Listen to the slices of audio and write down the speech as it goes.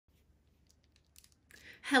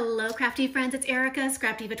Hello crafty friends, it's Erica,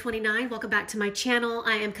 ScrapDiva 29. Welcome back to my channel.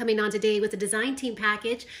 I am coming on today with a design team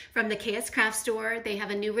package from the KS Craft Store. They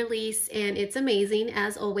have a new release and it's amazing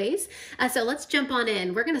as always. So let's jump on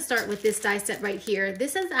in. We're going to start with this die set right here.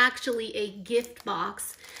 This is actually a gift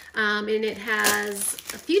box and it has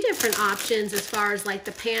a few different options as far as like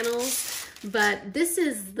the panels, but this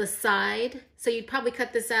is the side. So you'd probably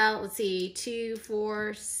cut this out, let's see, 2,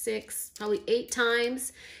 4, 6, probably 8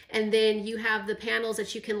 times. And then you have the panels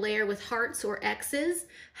that you can layer with hearts or X's.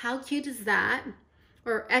 How cute is that?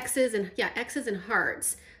 Or X's and, yeah, X's and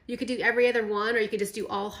hearts. You could do every other one, or you could just do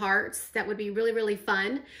all hearts. That would be really, really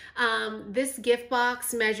fun. This gift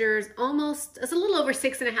box measures almost, it's a little over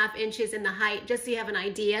 6.5 inches in the height, just so you have an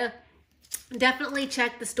idea. Definitely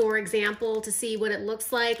check the store example to see what it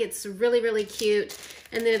looks like. It's really, really cute.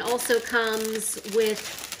 And then it also comes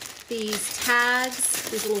with these tags,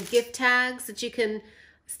 these little gift tags that you can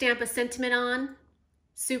stamp a sentiment on.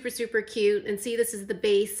 Super, super cute. And see, this is the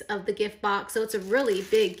base of the gift box. So it's a really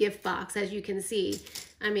big gift box, as you can see.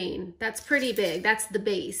 I mean, that's pretty big. That's the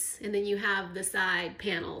base. And then you have the side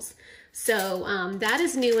panels. So that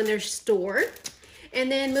is new in their store. And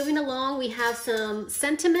then moving along, we have some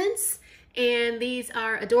sentiments. And these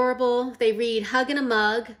are adorable. They read, hug in a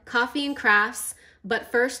mug, coffee and crafts, but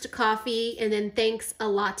first coffee and then thanks a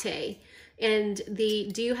latte. And they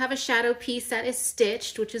do have a shadow piece that is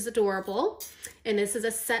stitched, which is adorable. And this is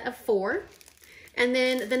a set of 4. And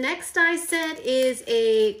then the next die set is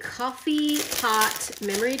a coffee pot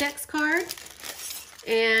memory decks card.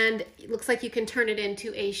 And it looks like you can turn it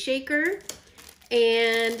into a shaker.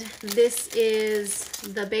 And this is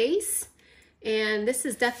the base. And this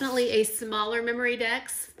is definitely a smaller memory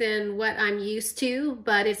decks than what I'm used to,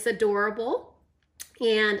 but it's adorable.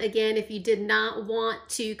 And again, if you did not want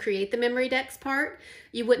to create the memory decks part,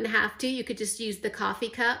 you wouldn't have to. You could just use the coffee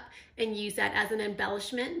cup and use that as an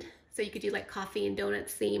embellishment. So you could do like coffee and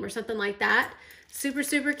donuts theme or something like that. Super,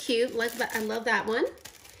 super cute. I love that one.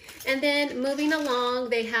 And then moving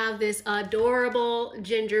along, they have this adorable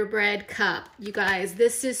gingerbread cup. You guys,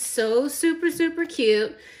 this is so super, super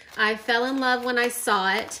cute. I fell in love when I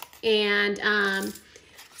saw it. And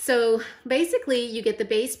so basically you get the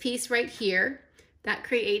base piece right here that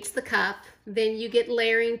creates the cup. Then you get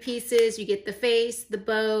layering pieces. You get the face, the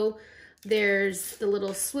bow. There's the little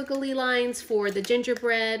squiggly lines for the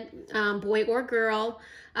gingerbread, boy or girl.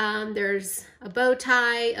 There's a bow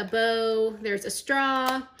tie, a bow. There's a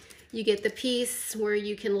straw. You get the piece where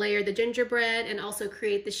you can layer the gingerbread and also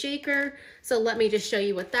create the shaker. So let me just show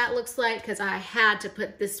you what that looks like, because I had to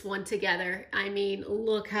put this one together. I mean,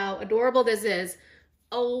 look how adorable this is.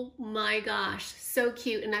 Oh my gosh, so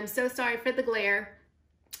cute. And I'm so sorry for the glare,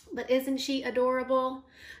 but isn't she adorable?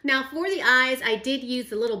 Now for the eyes, I did use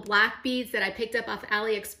the little black beads that I picked up off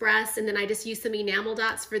Aliexpress, and then I just used some enamel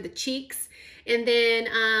dots for the cheeks. And then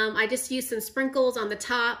I just used some sprinkles on the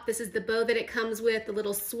top. This is the bow that it comes with, the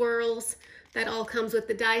little swirls. That all comes with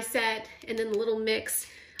the die set, and then the little mix.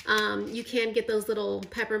 You can get those little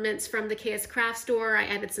peppermints from the KS Craft Store. I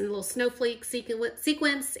added some little snowflake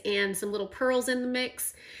sequence and some little pearls in the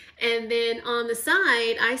mix. And then on the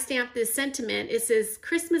side, I stamped this sentiment. It says,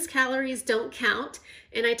 Christmas calories don't count.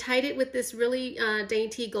 And I tied it with this really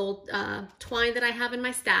dainty gold twine that I have in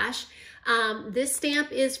my stash. This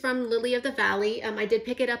stamp is from Lily of the Valley. I did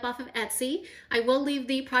pick it up off of Etsy. I will leave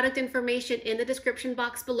the product information in the description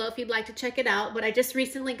box below if you'd like to check it out, but I just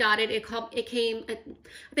recently got it. It came, I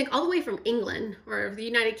think, all the way from England or the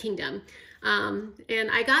United Kingdom.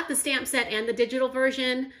 And I got the stamp set and the digital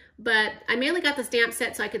version, but I mainly got the stamp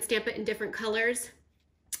set so I could stamp it in different colors.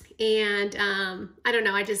 And I don't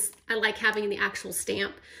know, I like having the actual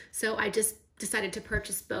stamp. So I just decided to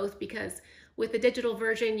purchase both, because with the digital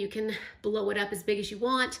version, you can blow it up as big as you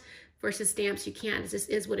want, versus stamps you can't. It just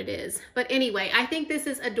is what it is. But anyway, I think this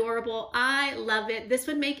is adorable. I love it. This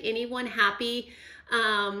would make anyone happy.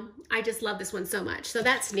 I just love this one so much. So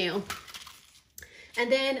that's new.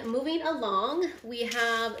 And then moving along, we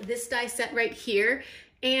have this die set right here.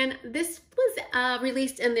 And this was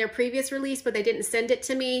released in their previous release, but they didn't send it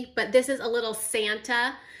to me. But this is a little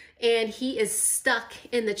Santa, and he is stuck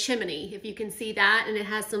in the chimney, if you can see that. And it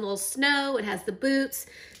has some little snow, it has the boots,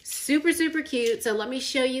 super, super cute. So let me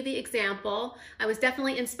show you the example. I was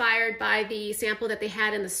definitely inspired by the sample that they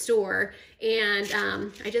had in the store.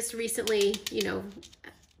 And I just recently, you know,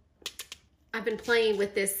 I've been playing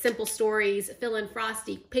with this Simple Stories Fill in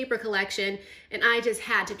Frosty paper collection, and I just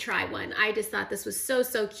had to try one. I just thought this was so,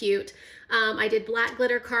 so cute. I did black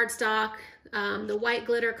glitter cardstock, the white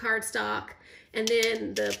glitter cardstock, and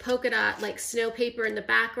then the polka dot like snow paper in the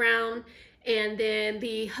background. And then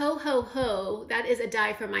the ho ho ho, that is a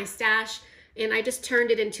die from my stash. and I just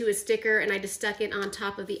turned it into a sticker and I just stuck it on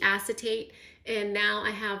top of the acetate. And now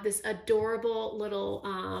I have this adorable little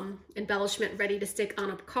embellishment ready to stick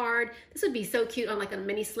on a card. This would be so cute on like a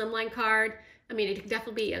mini slimline card. I mean, it could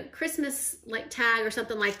definitely be a Christmas like tag or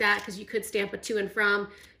something like that, because you could stamp a to and from.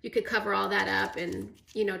 You could cover all that up and,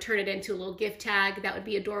 you know, turn it into a little gift tag. That would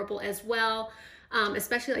be adorable as well.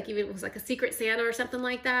 Especially like even if it was like a Secret Santa or something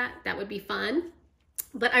like that, that would be fun.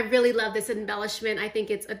 But I really love this embellishment. I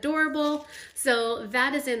think it's adorable. So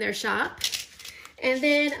that is in their shop. And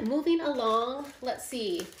then moving along, let's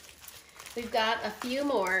see. We've got a few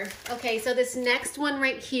more. Okay, so this next one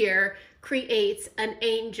right here creates an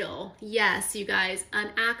angel. Yes, you guys,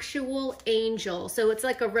 an actual angel. So it's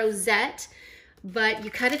like a rosette, but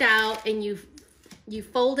you cut it out and you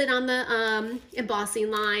fold it on the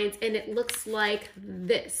embossing lines, and it looks like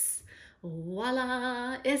this.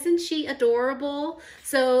 Voila, isn't she adorable?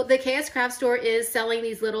 So the KS Craft Store is selling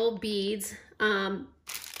these little beads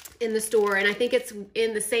in the store, and I think it's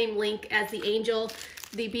in the same link as the angel.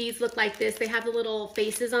 The beads look like this. They have the little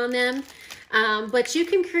faces on them, but you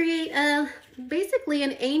can create basically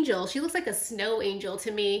an angel. She looks like a snow angel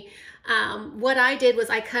to me. What I did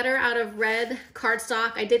was I cut her out of red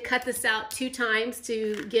cardstock. I did cut this out 2 times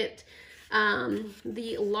to get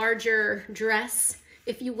the larger dress,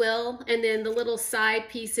 if you will, and then the little side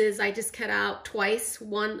pieces I just cut out twice,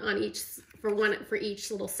 one for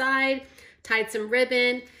each little side. Tied some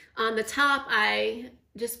ribbon. On the top, I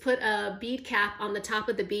just put a bead cap on the top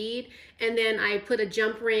of the bead, and then I put a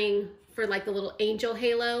jump ring for like the little angel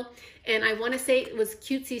halo. And I want to say it was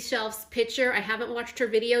Cutesy Shelf's picture. I haven't watched her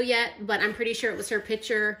video yet, but I'm pretty sure it was her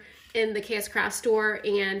picture in the KS Craft Store,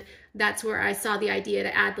 and that's where I saw the idea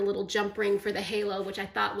to add the little jump ring for the halo, which I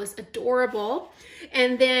thought was adorable.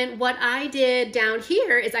 And then what I did down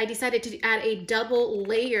here is I decided to add a double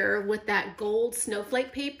layer with that gold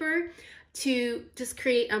snowflake paper to just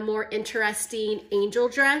create a more interesting angel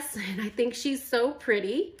dress. And I think she's so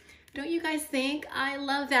pretty. Don't you guys think? I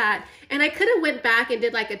love that. And I could have went back and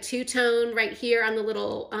did like a 2-tone right here on the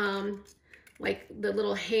little, like the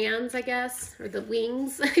little hands, I guess, or the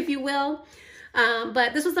wings, if you will.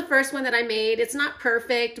 But this was the first one that I made. It's not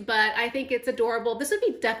perfect, but I think it's adorable. This would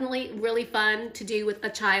be definitely really fun to do with a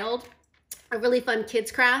child, a really fun kids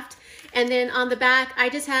craft. And then on the back, I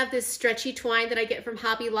just have this stretchy twine that I get from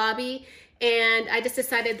Hobby Lobby. And I just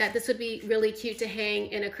decided that this would be really cute to hang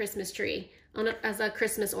in a Christmas tree as a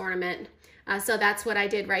Christmas ornament. So that's what I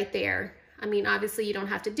did right there. I mean, obviously you don't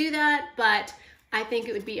have to do that, but I think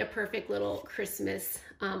it would be a perfect little Christmas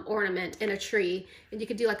ornament in a tree. And you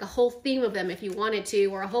could do like a whole theme of them if you wanted to,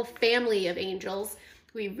 or a whole family of angels.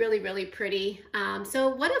 It would be really, really pretty. So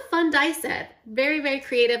what a fun die set. Very, very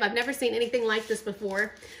creative. I've never seen anything like this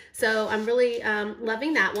before. So I'm really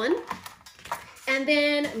loving that one. And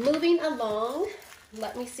then moving along,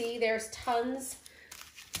 let me see, there's tons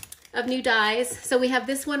of new dies. So we have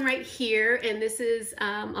this one right here, and this is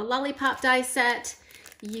a lollipop die set.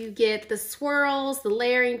 You get the swirls, the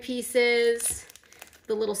layering pieces,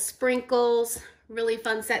 the little sprinkles, really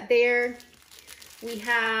fun set there. We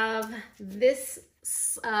have this,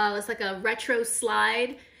 it's like a retro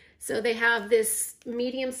slide. So they have this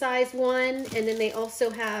medium-sized one, and then they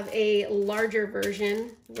also have a larger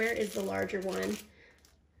version. Where is the larger one?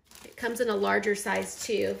 It comes in a larger size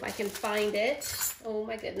too, if I can find it. Oh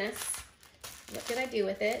my goodness. What did I do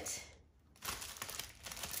with it?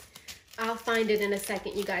 I'll find it in a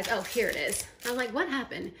second, you guys. Oh, here it is. I'm like, what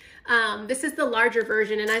happened? This is the larger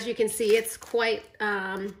version, and as you can see, it's quite,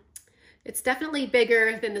 it's definitely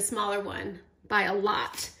bigger than the smaller one by a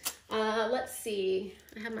lot. Let's see.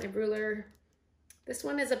 I have my ruler. This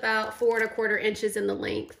one is about 4 1/4 inches in the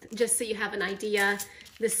length, just so you have an idea.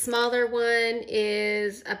 The smaller one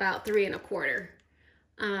is about 3 1/4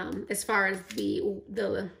 as far as the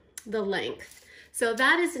length. So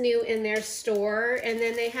that is new in their store. And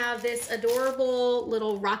then they have this adorable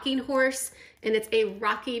little rocking horse, and it's a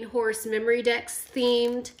rocking horse memory decks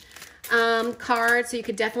themed card. So you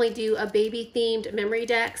could definitely do a baby themed memory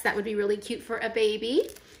decks. That would be really cute for a baby.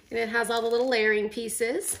 And it has all the little layering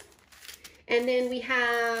pieces. And then we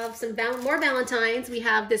have some more Valentines. We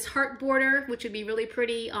have this heart border, which would be really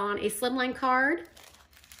pretty on a slimline card.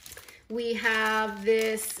 We have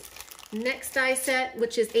this next die set,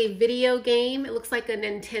 which is a video game. It looks like a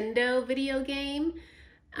Nintendo video game.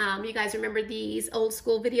 You guys remember these old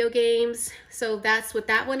school video games? So that's what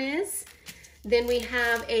that one is. Then we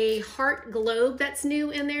have a heart globe that's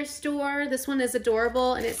new in their store. This one is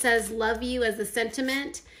adorable, and it says "Love You" as the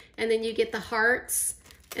sentiment. And then you get the hearts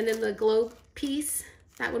and then the globe piece.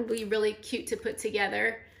 That one would be really cute to put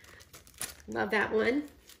together. Love that one.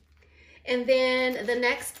 And then the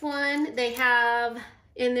next one they have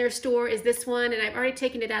in their store is this one, and I've already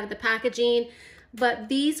taken it out of the packaging, but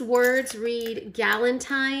these words read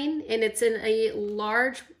Valentine, and it's in a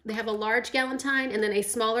large, they have a large Valentine and then a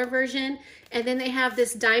smaller version, and then they have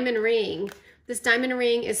this diamond ring. This diamond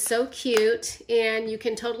ring is so cute, and you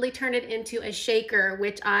can totally turn it into a shaker,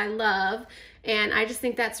 which I love, and I just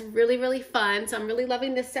think that's really, really fun. So I'm really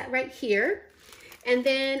loving this set right here. And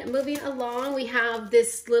then moving along, we have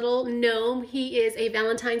this little gnome. He is a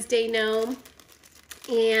Valentine's Day gnome,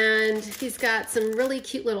 and he's got some really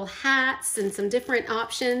cute little hats and some different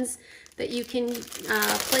options that you can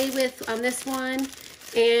play with on this one.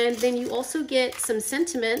 And then you also get some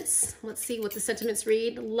sentiments. Let's see what the sentiments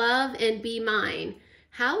read. Love and be mine.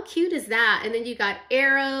 How cute is that? And then you got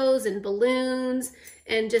arrows and balloons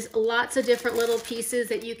and just lots of different little pieces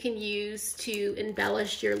that you can use to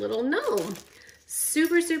embellish your little gnome.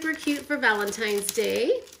 Super, super cute for Valentine's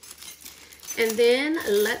Day. And then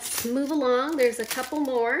let's move along. There's a couple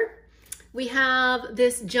more. We have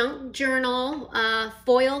this junk journal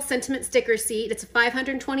foil sentiment sticker sheet. It's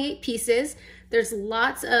 528 pieces. There's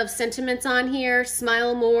lots of sentiments on here.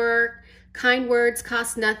 Smile more, kind words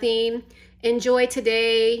cost nothing, enjoy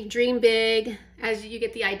today, dream big, as you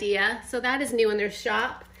get the idea. So that is new in their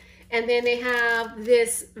shop. And then they have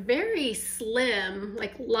this very slim,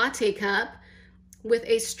 like latte cup with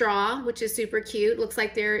a straw, which is super cute. Looks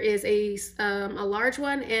like there is a large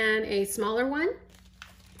one and a smaller one.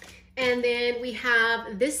 And then we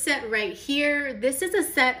have this set right here. This is a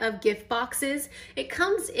set of gift boxes. It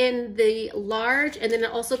comes in the large, and then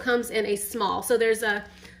it also comes in a small. So there's a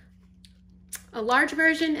large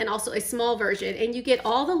version and also a small version, and you get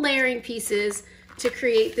all the layering pieces to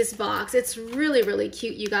create this box. It's really, really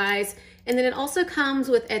cute, you guys. And then it also comes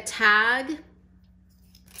with a tag,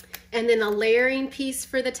 and then a layering piece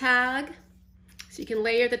for the tag. So you can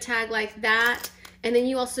layer the tag like that. And then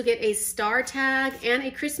you also get a star tag and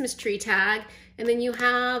a Christmas tree tag. And then you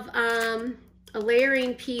have a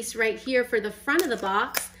layering piece right here for the front of the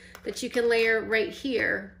box that you can layer right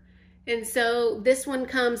here. And so this one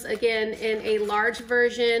comes again in a large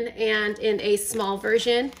version and in a small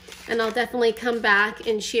version. And I'll definitely come back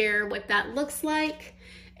and share what that looks like.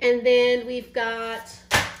 And then we've got,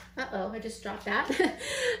 uh-oh, I just dropped that.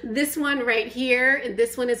 This one right here, and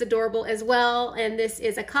this one is adorable as well. And this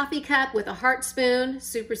is a coffee cup with a heart spoon,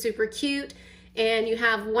 super, super cute. And you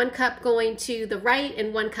have one cup going to the right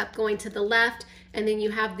and one cup going to the left. And then you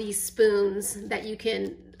have these spoons that you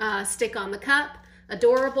can stick on the cup.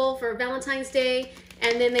 Adorable for Valentine's Day.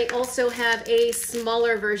 And then they also have a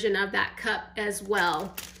smaller version of that cup as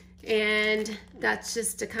well. And that's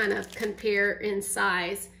just to kind of compare in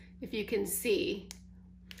size, if you can see.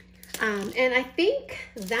 And I think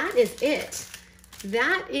that is it.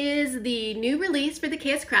 That is the new release for the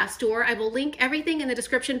KS Craft Store. I will link everything in the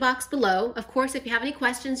description box below. Of course, if you have any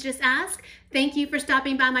questions, just ask. Thank you for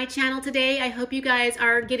stopping by my channel today. I hope you guys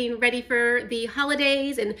are getting ready for the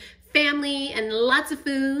holidays and family and lots of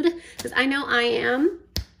food, because I know I am.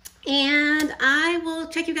 And I will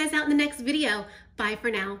check you guys out in the next video. Bye for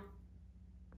now.